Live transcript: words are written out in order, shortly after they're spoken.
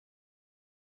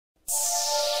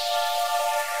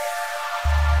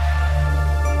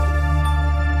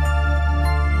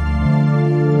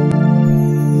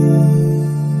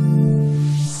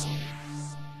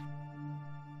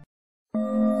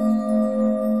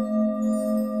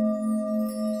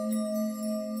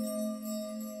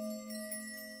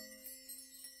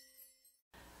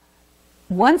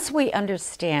Once we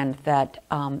understand that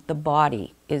the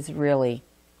body is really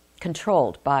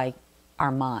controlled by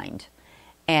our mind,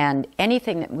 and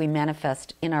anything that we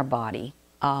manifest in our body,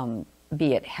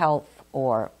 be it health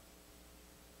or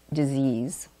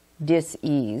disease,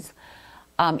 dis-ease,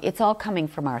 it's all coming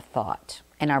from our thought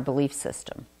and our belief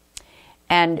system.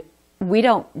 And we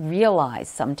don't realize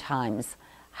sometimes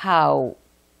how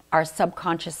our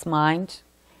subconscious mind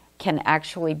can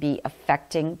actually be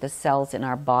affecting the cells in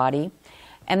our body.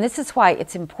 And this is why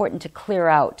it's important to clear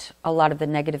out a lot of the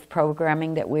negative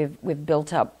programming that we've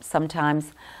built up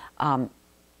sometimes.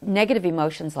 Negative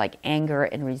emotions like anger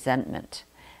and resentment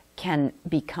can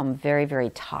become very,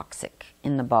 very toxic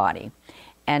in the body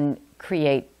and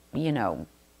create,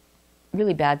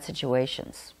 really bad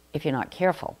situations if you're not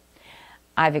careful.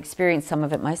 I've experienced some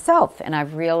of it myself, and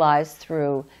I've realized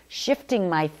through shifting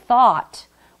my thought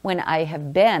when I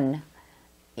have been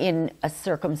in a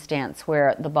circumstance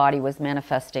where the body was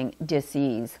manifesting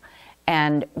dis-ease,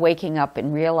 and waking up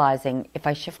and realizing if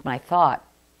I shift my thought,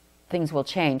 things will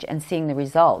change, and seeing the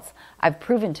results. I've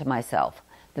proven to myself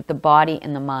that the body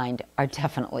and the mind are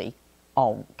definitely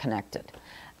all connected.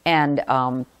 And,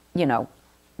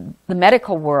 the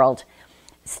medical world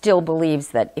still believes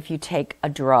that if you take a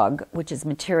drug, which is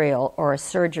material, or a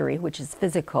surgery, which is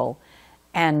physical,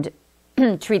 and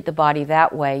treat the body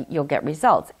that way, you'll get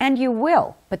results. And you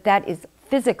will, but that is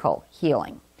physical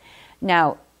healing.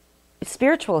 Now,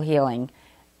 spiritual healing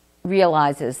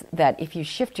realizes that if you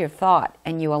shift your thought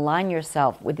and you align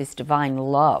yourself with this divine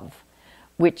love,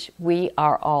 which we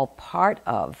are all part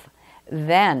of,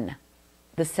 then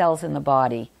the cells in the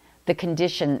body, the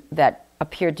condition that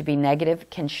appeared to be negative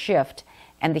can shift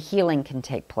and the healing can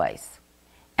take place.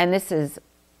 And this is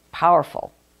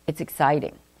powerful. It's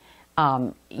exciting.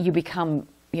 You become,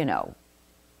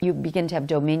 you begin to have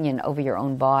dominion over your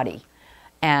own body,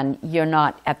 and you're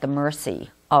not at the mercy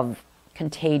of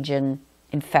contagion,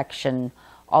 infection,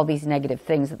 all these negative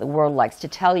things that the world likes to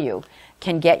tell you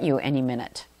can get you any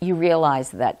minute. You realize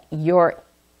that you're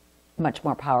much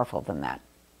more powerful than that.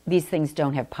 These things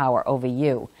don't have power over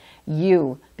you.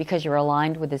 You, because you're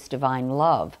aligned with this divine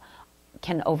love,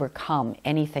 can overcome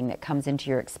anything that comes into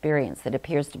your experience that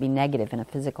appears to be negative in a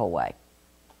physical way.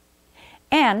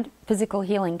 And physical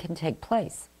healing can take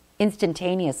place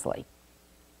instantaneously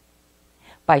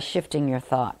by shifting your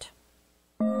thought.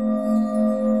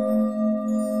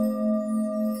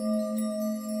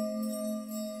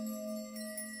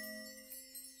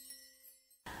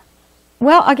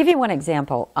 Well, I'll give you one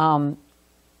example.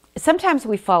 Sometimes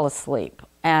we fall asleep,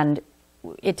 and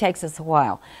it takes us a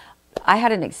while. I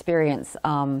had an experience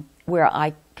where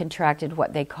I contracted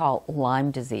what they call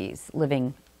Lyme disease,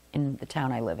 living in the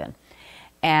town I live in.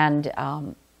 And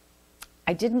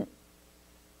I didn't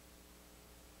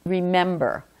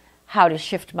remember how to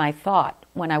shift my thought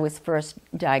when I was first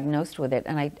diagnosed with it,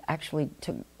 and I actually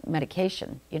took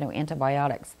medication,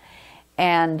 antibiotics.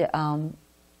 And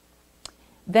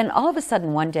then all of a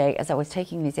sudden one day, as I was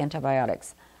taking these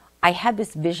antibiotics, I had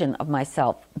this vision of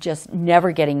myself just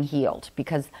never getting healed,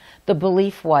 because the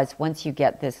belief was once you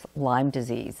get this Lyme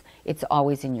disease, it's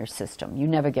always in your system. You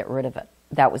never get rid of it.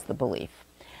 That was the belief.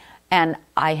 And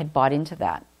I had bought into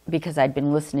that because I'd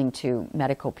been listening to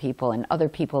medical people and other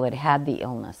people that had the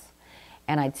illness,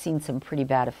 and I'd seen some pretty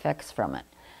bad effects from it.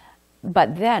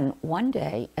 But then one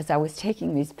day, as I was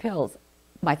taking these pills,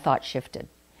 my thought shifted.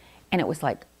 And it was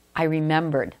like I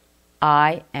remembered,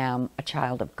 I am a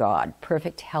child of God.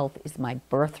 Perfect health is my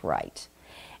birthright.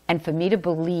 And for me to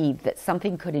believe that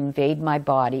something could invade my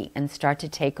body and start to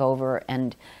take over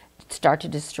and start to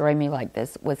destroy me like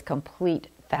this was complete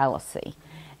fallacy.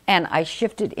 And I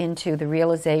shifted into the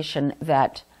realization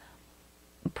that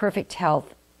perfect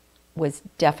health was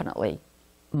definitely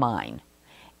mine.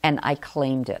 And I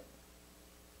claimed it.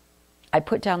 I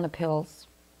put down the pills.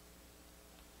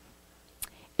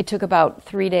 It took about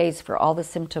 3 days for all the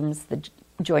symptoms, the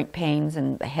joint pains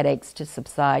and the headaches to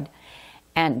subside.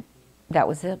 And that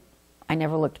was it. I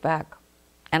never looked back.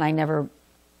 And I never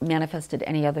manifested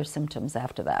any other symptoms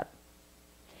after that.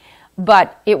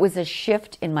 But it was a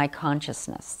shift in my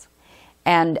consciousness.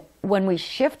 And when we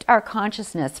shift our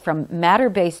consciousness from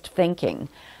matter-based thinking,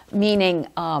 meaning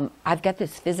I've got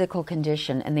this physical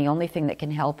condition and the only thing that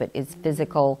can help it is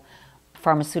physical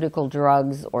pharmaceutical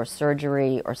drugs or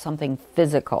surgery or something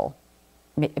physical.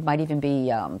 It might even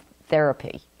be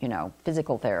therapy,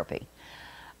 physical therapy.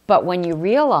 But when you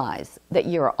realize that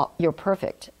you're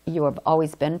perfect, you have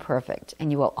always been perfect,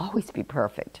 and you will always be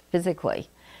perfect physically,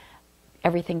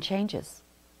 everything changes.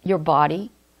 Your body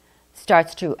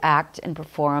starts to act and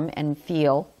perform and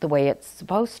feel the way it's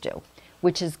supposed to.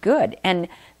 which is good. And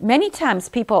many times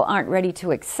people aren't ready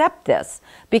to accept this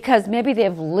because maybe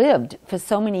they've lived for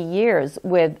so many years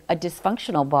with a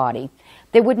dysfunctional body,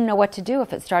 they wouldn't know what to do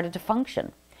if it started to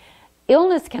function.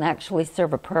 Illness can actually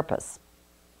serve a purpose.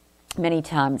 Many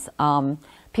times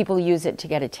people use it to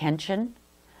get attention,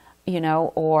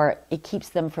 or it keeps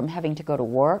them from having to go to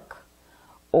work,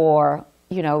 or,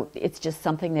 it's just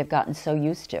something they've gotten so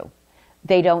used to.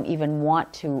 They don't even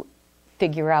want to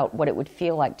figure out what it would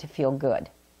feel like to feel good.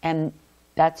 And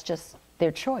that's just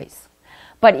their choice.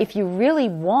 But if you really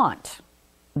want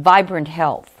vibrant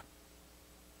health,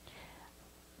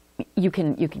 you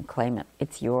can claim it.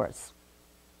 It's yours.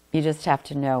 You just have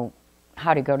to know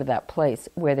how to go to that place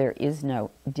where there is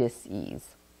no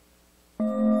dis-ease.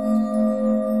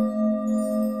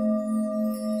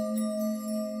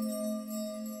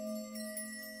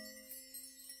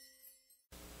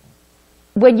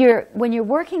 When you're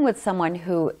working with someone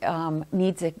who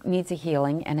needs a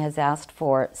healing and has asked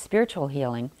for spiritual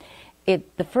healing,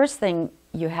 the first thing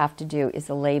you have to do is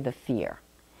allay the fear.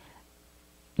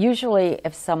 Usually,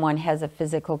 if someone has a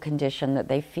physical condition that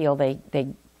they feel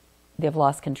they've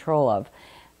lost control of,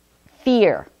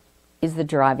 fear is the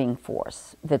driving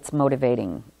force that's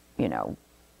motivating,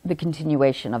 the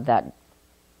continuation of that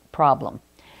problem.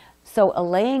 So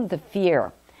allaying the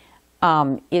fear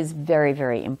is very,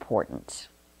 very important.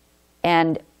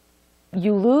 And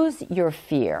you lose your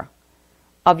fear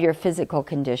of your physical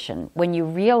condition when you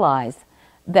realize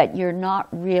that you're not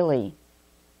really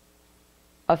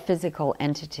a physical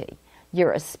entity.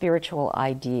 You're a spiritual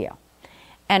idea.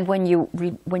 And when you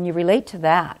relate to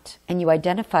that and you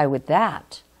identify with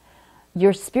that,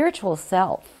 your spiritual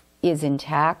self is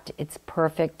intact, it's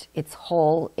perfect, it's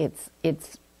whole, it's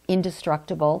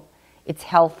indestructible, it's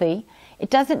healthy.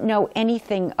 It doesn't know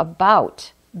anything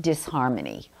about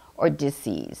disharmony or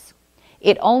dis-ease.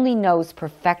 It only knows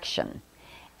perfection.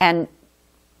 And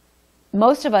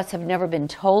most of us have never been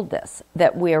told this,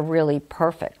 that we're really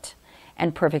perfect,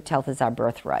 and perfect health is our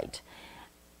birthright.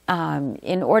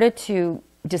 In order to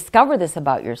discover this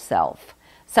about yourself,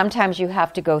 sometimes you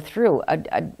have to go through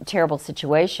a terrible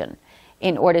situation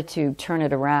in order to turn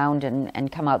it around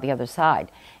and come out the other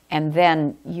side. And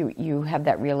then you have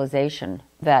that realization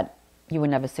that you were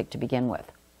never sick to begin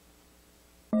with.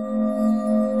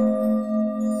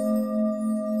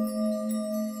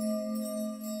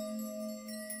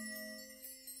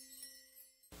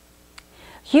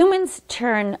 Humans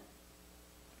turn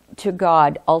to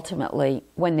God ultimately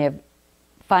when they've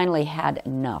finally had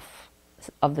enough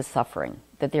of the suffering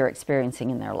that they're experiencing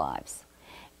in their lives.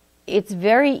 It's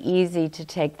very easy to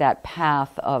take that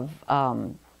path of,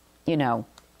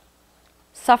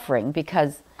 suffering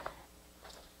because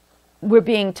we're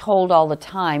being told all the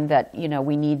time that,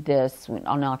 we need this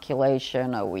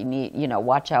inoculation, or we need,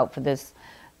 watch out for this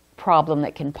problem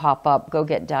that can pop up, go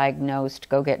get diagnosed,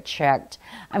 go get checked.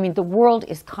 I mean, the world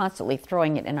is constantly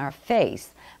throwing it in our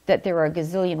face that there are a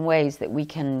gazillion ways that we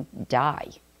can die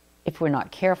if we're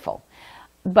not careful.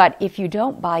 But if you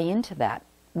don't buy into that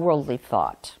worldly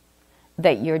thought,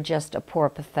 that you're just a poor,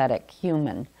 pathetic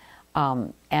human,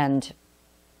 and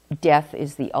death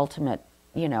is the ultimate,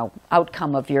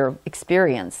 outcome of your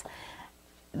experience,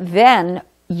 then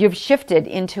you've shifted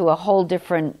into a whole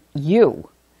different you.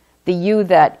 The you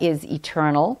that is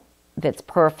eternal, that's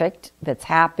perfect, that's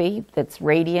happy, that's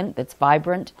radiant, that's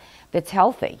vibrant, that's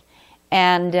healthy.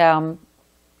 And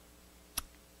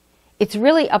it's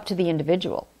really up to the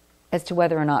individual as to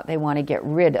whether or not they want to get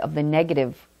rid of the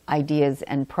negative ideas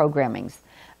and programmings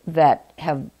that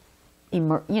have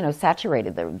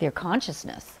saturated their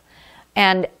consciousness.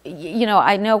 And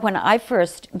I know when I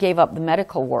first gave up the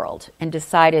medical world and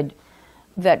decided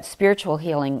that spiritual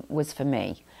healing was for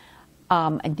me,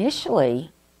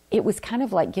 initially it was kind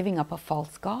of like giving up a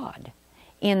false god,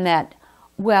 in that,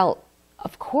 well,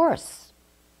 of course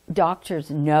doctors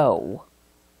know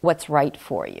what's right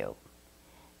for you.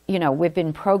 We've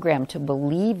been programmed to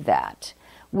believe that,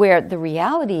 where the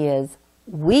reality is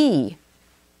we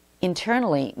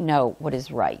internally know what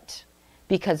is right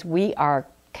because we are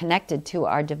connected to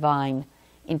our divine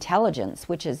intelligence,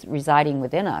 which is residing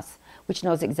within us, which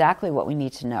knows exactly what we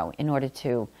need to know in order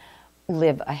to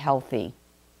live a healthy,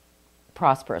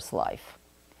 prosperous life.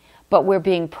 But we're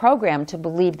being programmed to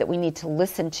believe that we need to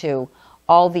listen to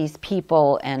all these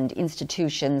people and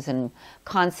institutions and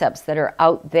concepts that are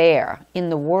out there in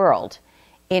the world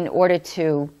in order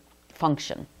to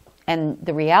function. And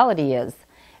the reality is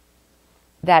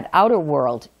that outer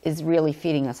world is really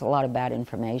feeding us a lot of bad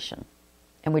information,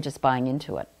 and we're just buying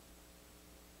into it.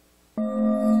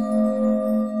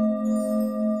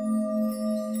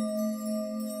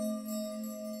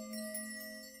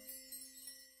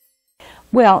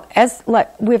 Well, as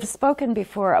we've spoken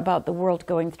before about the world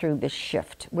going through this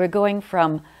shift, we're going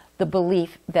from the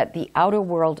belief that the outer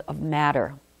world of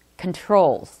matter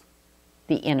controls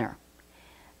the inner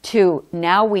to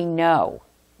now we know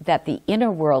that the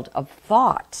inner world of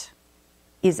thought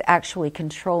is actually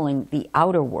controlling the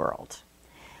outer world.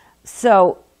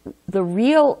 So the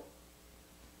real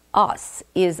us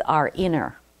is our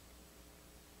inner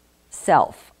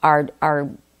self, our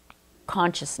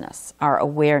consciousness, our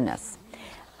awareness.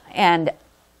 And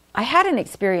I had an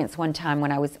experience one time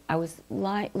when I was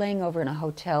laying over in a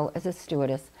hotel as a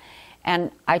stewardess,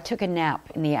 and I took a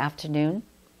nap in the afternoon,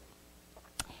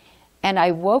 and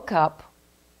I woke up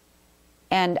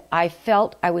and I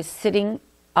felt I was sitting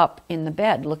up in the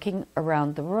bed looking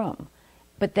around the room.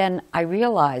 But then I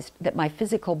realized that my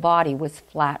physical body was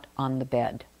flat on the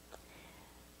bed.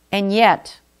 And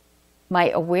yet, my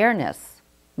awareness,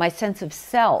 my sense of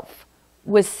self,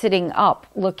 was sitting up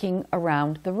looking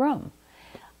around the room.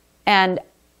 And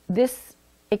this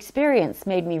experience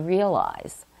made me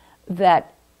realize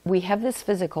that we have this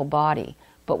physical body,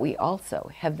 but we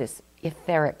also have this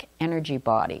etheric energy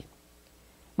body,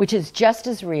 which is just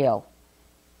as real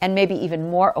and maybe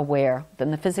even more aware than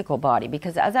the physical body.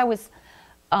 Because as I was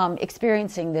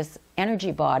experiencing this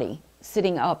energy body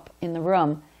sitting up in the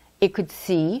room, it could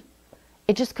see.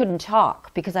 It just couldn't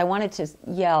talk because I wanted to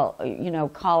yell,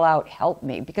 call out, help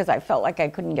me, because I felt like I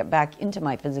couldn't get back into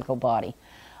my physical body.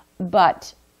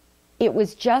 But it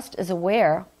was just as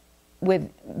aware with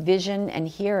vision and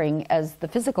hearing as the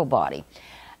physical body.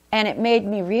 And it made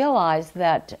me realize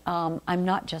that I'm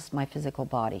not just my physical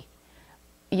body.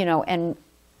 And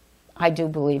I do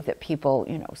believe that people,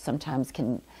 sometimes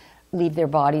can leave their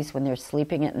bodies when they're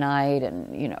sleeping at night, and,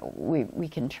 we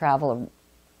can travel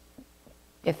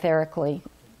etherically,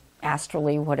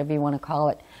 astrally, whatever you want to call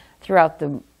it, throughout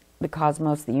the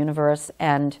cosmos, the universe,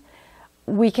 and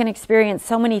we can experience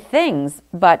so many things,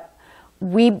 but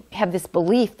we have this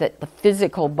belief that the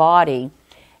physical body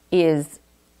is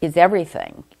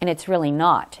everything, and it's really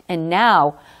not. And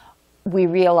now we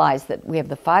realize that we have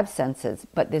the five senses,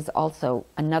 but there's also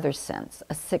another sense,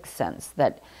 a sixth sense,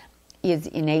 that is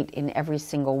innate in every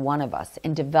single one of us.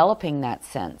 And developing that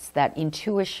sense, that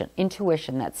intuition,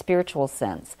 that spiritual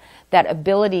sense, that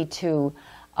ability to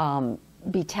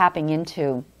be tapping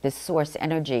into this source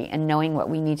energy and knowing what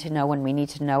we need to know when we need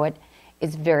to know it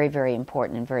is very, very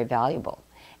important and very valuable.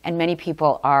 And many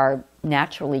people are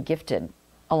naturally gifted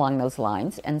along those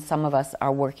lines, and some of us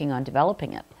are working on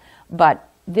developing it. But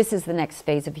this is the next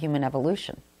phase of human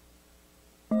evolution.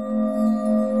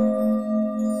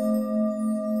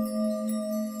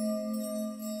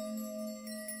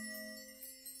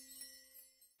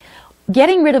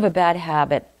 Getting rid of a bad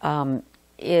habit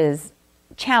is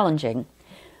challenging,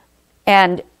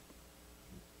 and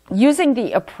using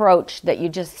the approach that you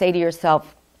just say to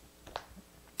yourself,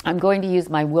 I'm going to use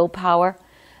my willpower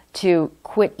to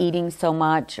quit eating so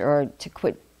much or to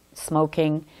quit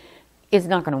smoking, is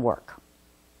not going to work.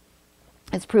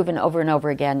 It's proven over and over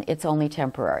again, it's only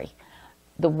temporary.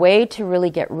 The way to really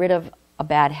get rid of a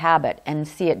bad habit and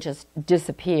see it just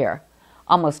disappear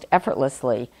almost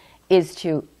effortlessly is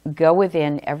to go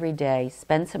within every day,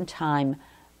 spend some time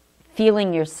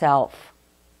feeling yourself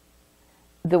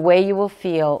the way you will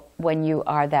feel when you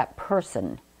are that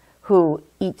person who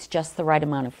eats just the right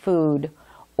amount of food,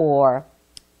 or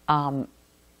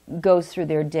goes through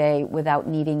their day without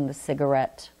needing the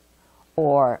cigarette,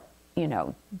 or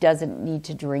doesn't need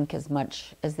to drink as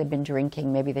much as they've been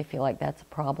drinking. Maybe they feel like that's a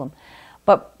problem.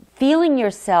 But feeling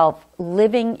yourself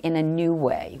living in a new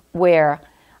way where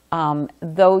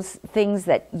those things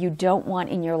that you don't want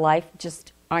in your life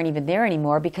just aren't even there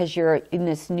anymore because you're in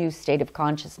this new state of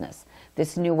consciousness,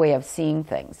 this new way of seeing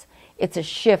things. It's a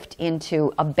shift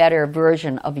into a better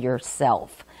version of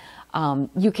yourself.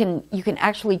 You can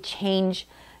actually change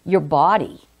your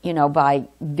body, by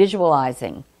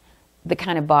visualizing the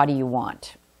kind of body you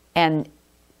want. And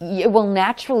it will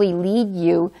naturally lead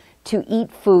you to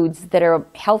eat foods that are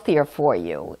healthier for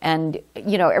you. And,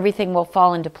 everything will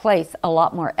fall into place a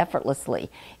lot more effortlessly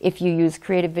if you use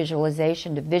creative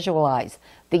visualization to visualize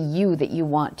the you that you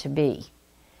want to be.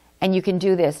 And you can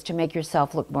do this to make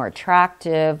yourself look more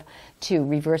attractive, to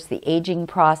reverse the aging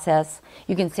process.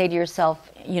 You can say to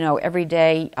yourself, every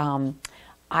day,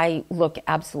 I look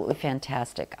absolutely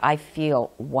fantastic. I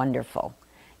feel wonderful.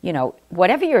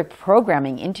 Whatever you're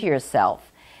programming into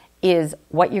yourself is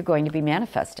what you're going to be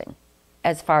manifesting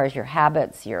as far as your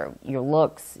habits, your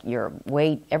looks, your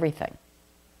weight, everything.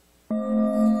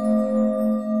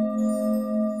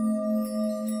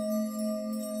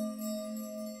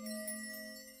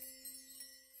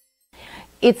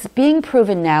 It's being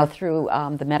proven now through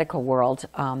the medical world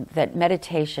that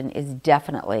meditation is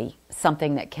definitely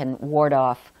something that can ward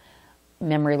off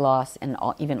memory loss and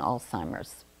even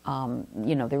Alzheimer's.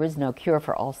 You know, there is no cure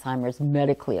for Alzheimer's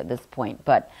medically at this point,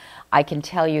 but I can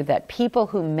tell you that people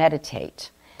who meditate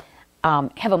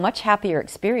have a much happier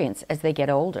experience as they get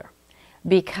older,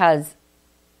 because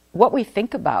what we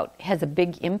think about has a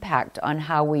big impact on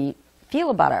how we feel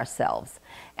about ourselves.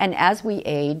 And as we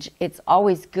age, it's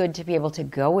always good to be able to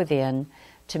go within,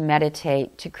 to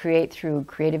meditate, to create through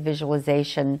creative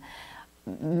visualization,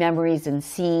 memories and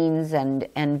scenes and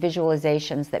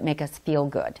visualizations that make us feel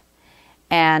good.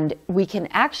 And we can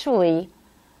actually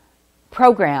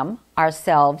program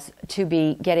ourselves to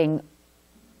be getting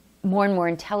more and more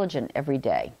intelligent every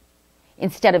day,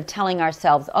 instead of telling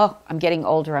ourselves, oh, I'm getting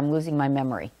older, I'm losing my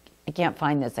memory. I can't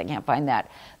find this, I can't find that.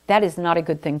 That is not a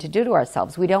good thing to do to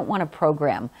ourselves. We don't want to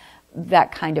program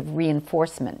that kind of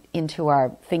reinforcement into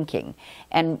our thinking.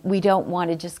 And we don't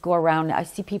want to just go around. I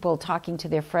see people talking to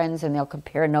their friends and they'll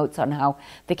compare notes on how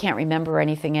they can't remember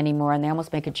anything anymore, and they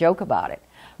almost make a joke about it,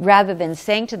 rather than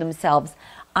saying to themselves,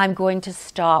 I'm going to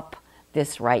stop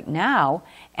this right now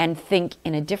and think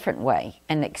in a different way,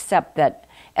 and accept that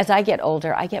as I get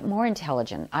older, I get more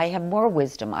intelligent, I have more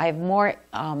wisdom, I have more,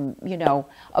 you know,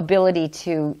 ability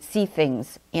to see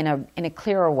things in a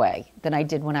clearer way than I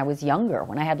did when I was younger,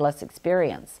 when I had less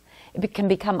experience. It can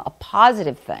become a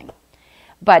positive thing.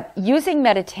 But using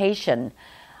meditation,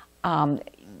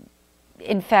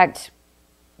 in fact,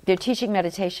 they're teaching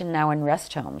meditation now in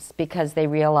rest homes because they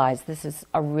realize this is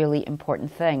a really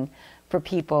important thing for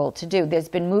people to do. There's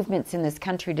been movements in this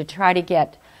country to try to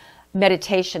get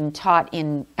meditation taught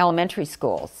in elementary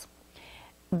schools.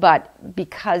 But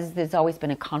because there's always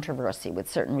been a controversy with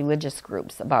certain religious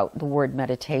groups about the word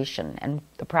meditation and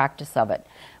the practice of it,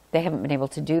 they haven't been able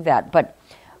to do that. But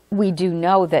we do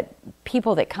know that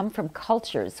people that come from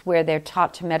cultures where they're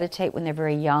taught to meditate when they're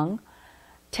very young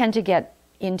tend to get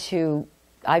into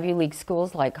Ivy League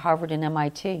schools like Harvard and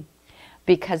MIT,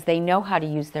 because they know how to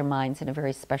use their minds in a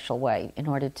very special way in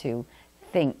order to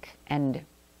think and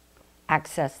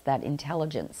access that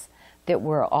intelligence that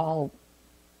we're all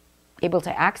able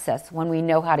to access when we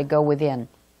know how to go within.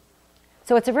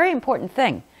 So it's a very important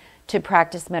thing to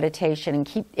practice meditation,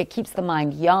 and it keeps the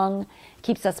mind young,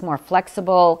 keeps us more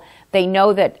flexible. They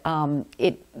know that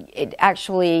it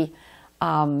actually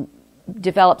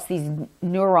develops these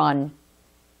neuron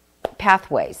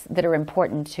pathways that are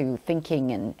important to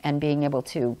thinking and being able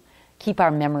to keep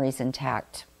our memories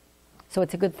intact. So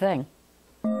it's a good thing.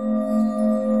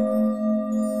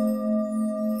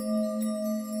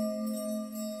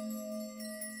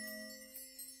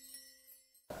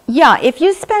 Yeah, if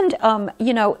you spend,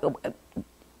 you know,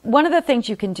 one of the things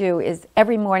you can do is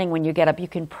every morning when you get up, you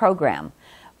can program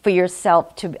for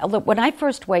yourself to, look, when I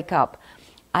first wake up,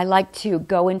 I like to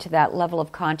go into that level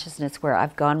of consciousness where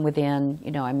I've gone within,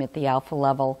 you know, I'm at the alpha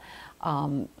level,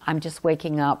 I'm just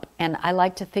waking up, and I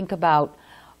like to think about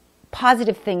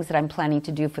positive things that I'm planning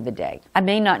to do for the day. I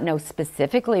may not know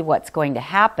specifically what's going to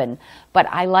happen, but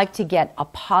I like to get a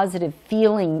positive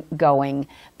feeling going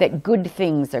that good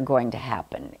things are going to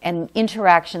happen. And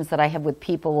interactions that I have with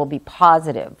people will be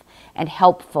positive and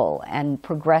helpful and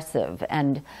progressive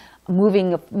and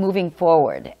moving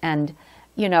forward. And,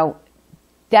 you know,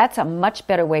 that's a much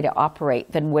better way to operate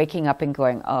than waking up and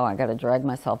going, oh, I got to drag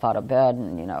myself out of bed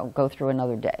and, you know, go through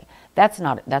another day. That's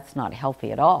not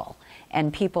healthy at all.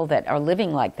 And people that are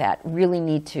living like that really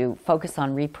need to focus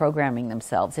on reprogramming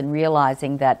themselves and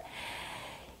realizing that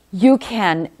you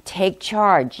can take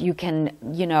charge. You can,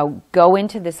 you know, go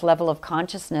into this level of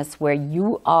consciousness where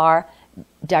you are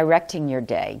directing your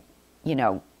day, you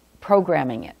know,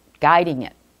 programming it, guiding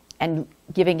it, and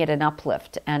giving it an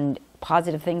uplift, and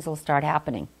positive things will start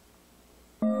happening.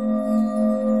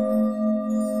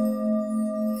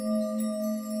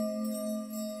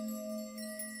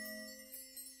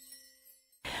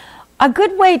 A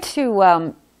good way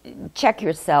to check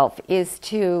yourself is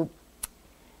to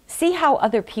see how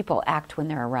other people act when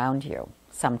they're around you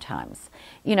sometimes.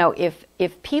 You know, if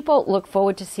people look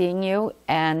forward to seeing you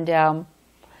and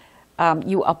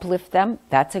you uplift them,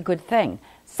 that's a good thing.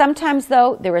 Sometimes,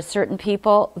 though, there are certain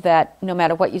people that no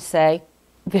matter what you say,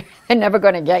 they're never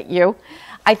going to get you.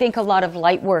 I think a lot of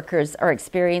light workers are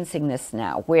experiencing this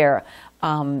now, where,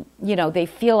 you know, they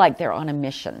feel like they're on a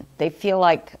mission. They feel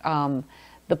like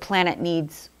the planet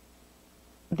needs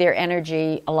their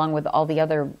energy along with all the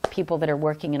other people that are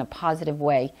working in a positive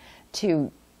way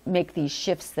to make these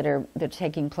shifts that are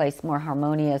taking place more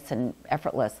harmonious and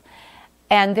effortless.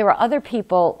 And there are other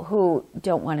people who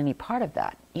don't want any part of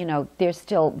that. You know, they're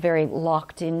still very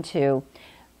locked into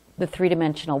the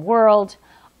three-dimensional world,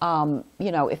 You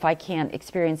know, if I can't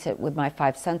experience it with my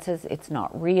five senses, it's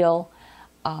not real.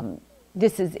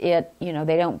 This is it. You know,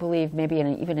 they don't believe maybe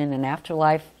even in an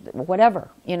afterlife, whatever.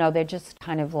 You know, they're just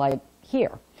kind of like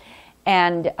here.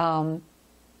 And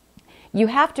you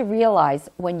have to realize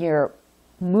when you're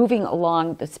moving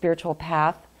along the spiritual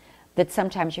path that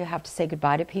sometimes you have to say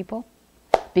goodbye to people,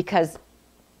 because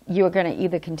you're going to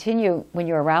either continue when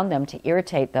you're around them to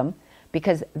irritate them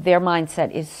because their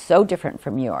mindset is so different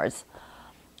from yours,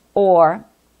 or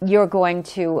you're going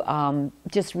to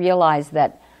just realize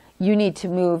that you need to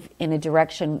move in a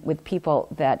direction with people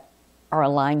that are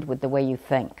aligned with the way you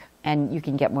think, and you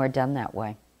can get more done that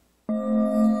way.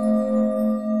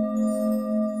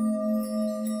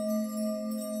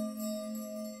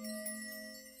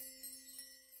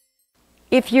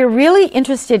 If you're really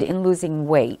interested in losing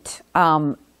weight,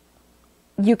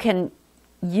 you can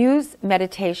use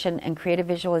meditation and creative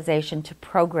visualization to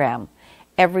program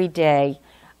every day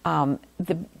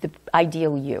the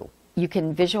ideal you. You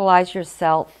can visualize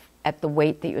yourself at the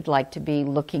weight that you'd like to be,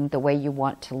 looking the way you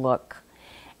want to look.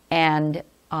 And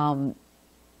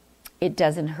it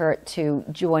doesn't hurt to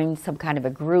join some kind of a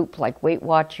group like Weight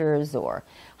Watchers, or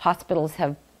hospitals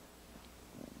have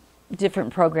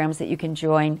different programs that you can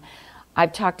join.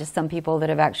 I've talked to some people that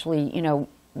have actually, you know,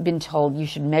 been told you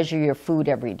should measure your food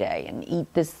every day and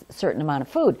eat this certain amount of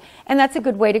food. And that's a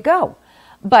good way to go.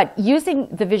 But using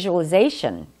the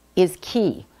visualization is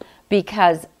key,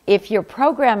 because if you're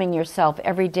programming yourself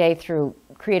every day through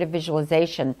creative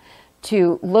visualization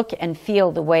to look and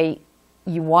feel the way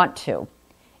you want to,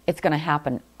 it's going to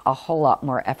happen a whole lot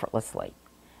more effortlessly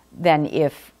than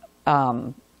if,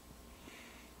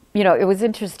 you know, it was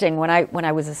interesting when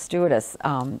I was a stewardess,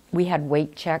 we had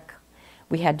weight check.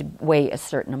 We had to weigh a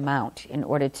certain amount in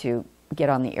order to get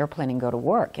on the airplane and go to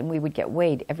work, and we would get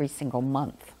weighed every single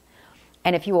month.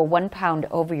 And if you were 1 pound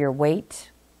over your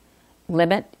weight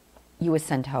limit, you were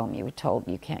sent home. You were told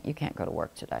you can't go to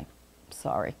work today.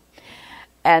 Sorry.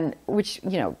 And which,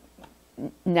 you know,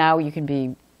 now you can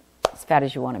be as fat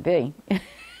as you want to be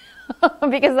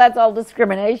because that's all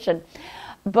discrimination.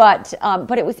 But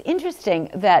it was interesting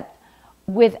that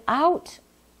without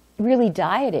really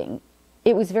dieting,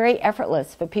 it was very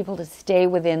effortless for people to stay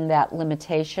within that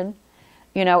limitation,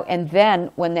 you know, and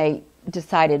then when they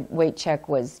decided weight check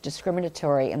was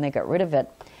discriminatory and they got rid of it,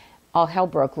 all hell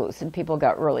broke loose and people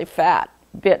got really fat.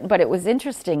 But it was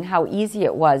interesting how easy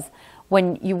it was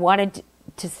when you wanted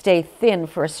to stay thin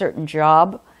for a certain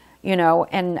job, you know,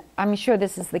 and I'm sure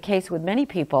this is the case with many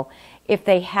people. If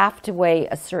they have to weigh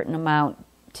a certain amount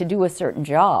to do a certain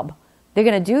job, they're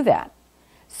going to do that.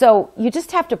 So you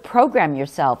just have to program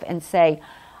yourself and say,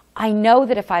 I know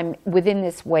that if I'm within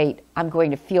this weight, I'm going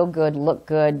to feel good, look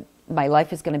good, my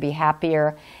life is going to be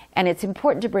happier. And it's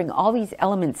important to bring all these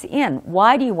elements in.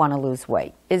 Why do you want to lose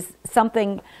weight? Is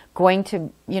something going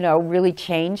to, you know, really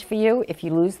change for you if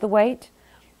you lose the weight?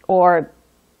 Or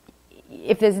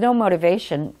if there's no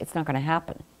motivation, it's not going to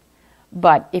happen.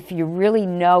 But if you really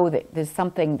know that there's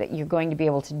something that you're going to be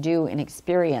able to do and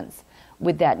experience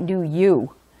with that new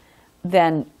you,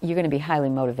 then you're going to be highly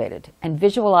motivated. And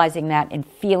visualizing that and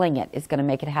feeling it is going to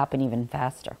make it happen even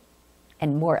faster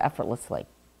and more effortlessly.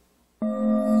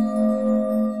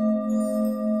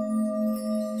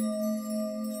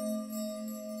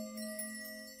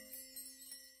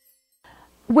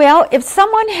 Well, if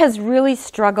someone has really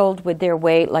struggled with their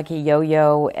weight like a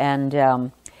yo-yo,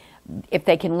 and if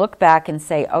they can look back and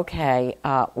say, okay,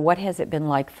 what has it been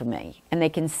like for me? And they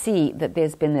can see that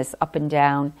there's been this up and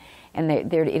down, and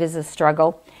it is a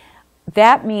struggle.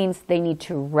 That means they need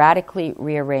to radically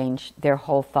rearrange their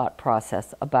whole thought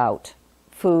process about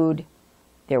food,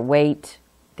 their weight,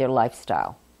 their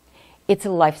lifestyle. It's a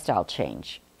lifestyle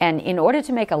change. And in order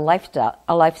to make a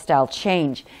lifestyle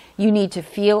change, you need to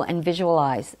feel and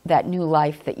visualize that new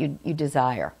life that you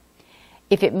desire.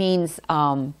 If it means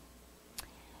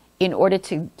in order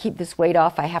to keep this weight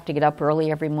off, I have to get up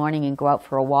early every morning and go out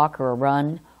for a walk or a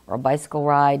run or a bicycle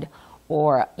ride,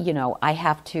 or, you know, I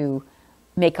have to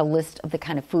make a list of the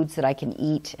kind of foods that I can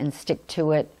eat and stick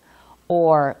to it,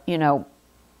 or, you know,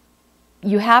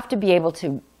 you have to be able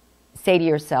to say to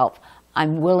yourself,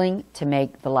 I'm willing to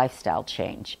make the lifestyle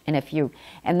change.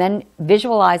 And then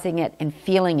visualizing it and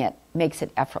feeling it makes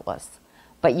it effortless.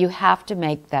 But you have to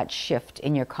make that shift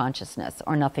in your consciousness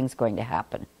or nothing's going to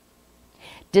happen.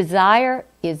 Desire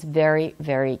is very,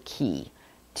 very key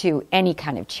to any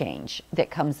kind of change that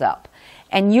comes up.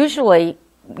 And usually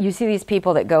you see these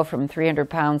people that go from 300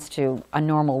 pounds to a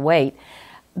normal weight,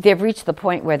 they've reached the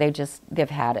point where they've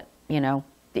had it, you know.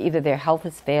 Either their health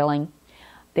is failing,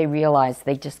 they realize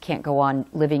they just can't go on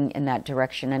living in that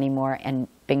direction anymore, and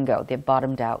bingo, they've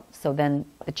bottomed out. So then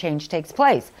the change takes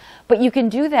place. But you can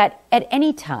do that at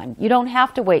any time. You don't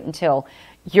have to wait until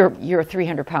you're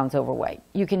 300 pounds overweight.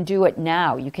 You can do it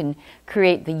now. You can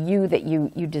create the you that you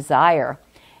desire,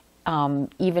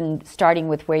 even starting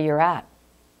with where you're at.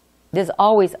 There's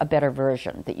always a better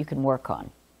version that you can work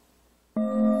on.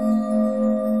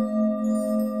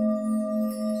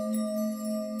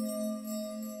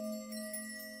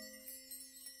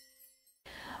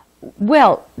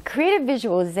 Well, creative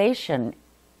visualization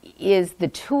is the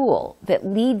tool that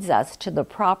leads us to the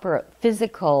proper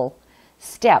physical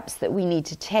steps that we need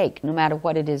to take, no matter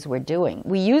what it is we're doing.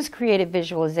 We use creative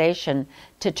visualization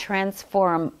to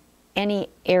transform any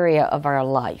area of our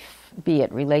life, be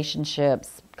it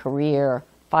relationships, career,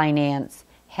 finance,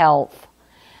 health.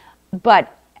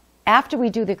 But after we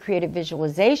do the creative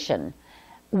visualization,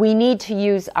 we need to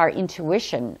use our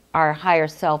intuition, our higher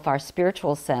self, our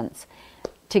spiritual sense,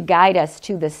 to guide us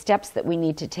to the steps that we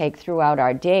need to take throughout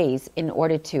our days in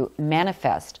order to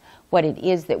manifest what it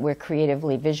is that we're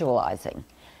creatively visualizing.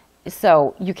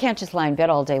 So you can't just lie in bed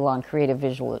all day long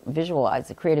creatively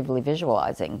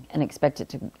visualizing and expect it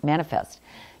to manifest.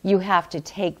 You have to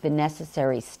take the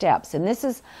necessary steps. And this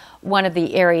is one of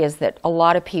the areas that a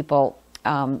lot of people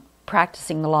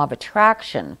practicing the law of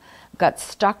attraction got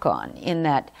stuck on, in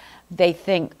that they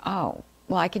think, oh,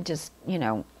 well, I could just,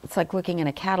 it's like looking in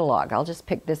a catalog. I'll just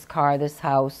pick this car, this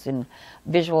house, and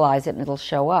visualize it, and it'll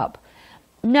show up.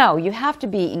 No, you have to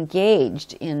be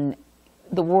engaged in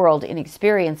the world, in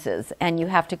experiences, and you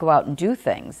have to go out and do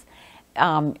things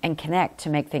and connect to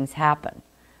make things happen.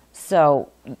 So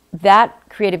that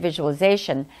creative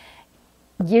visualization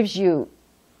gives you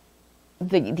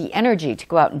the energy to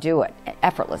go out and do it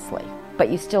effortlessly, but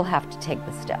you still have to take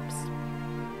the steps.